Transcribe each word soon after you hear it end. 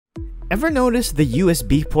Ever notice the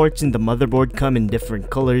USB ports in the motherboard come in different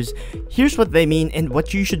colors? Here's what they mean and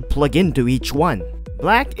what you should plug into each one.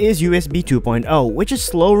 Black is USB 2.0, which is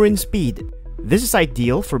slower in speed. This is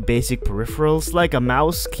ideal for basic peripherals like a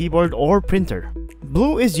mouse, keyboard, or printer.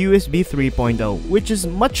 Blue is USB 3.0, which is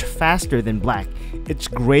much faster than black. It's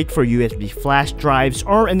great for USB flash drives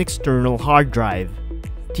or an external hard drive.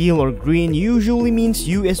 Teal or green usually means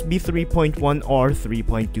USB 3.1 or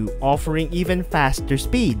 3.2, offering even faster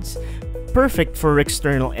speeds. Perfect for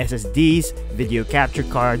external SSDs, video capture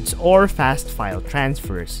cards, or fast file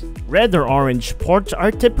transfers. Red or orange ports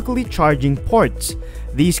are typically charging ports.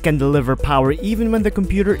 These can deliver power even when the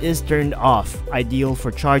computer is turned off, ideal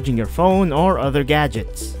for charging your phone or other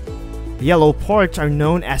gadgets. Yellow ports are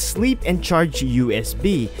known as sleep and charge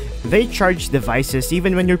USB. They charge devices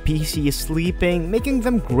even when your PC is sleeping, making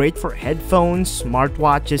them great for headphones,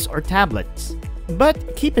 smartwatches, or tablets.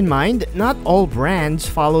 But keep in mind, not all brands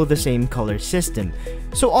follow the same color system,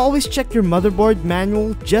 so always check your motherboard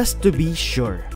manual just to be sure.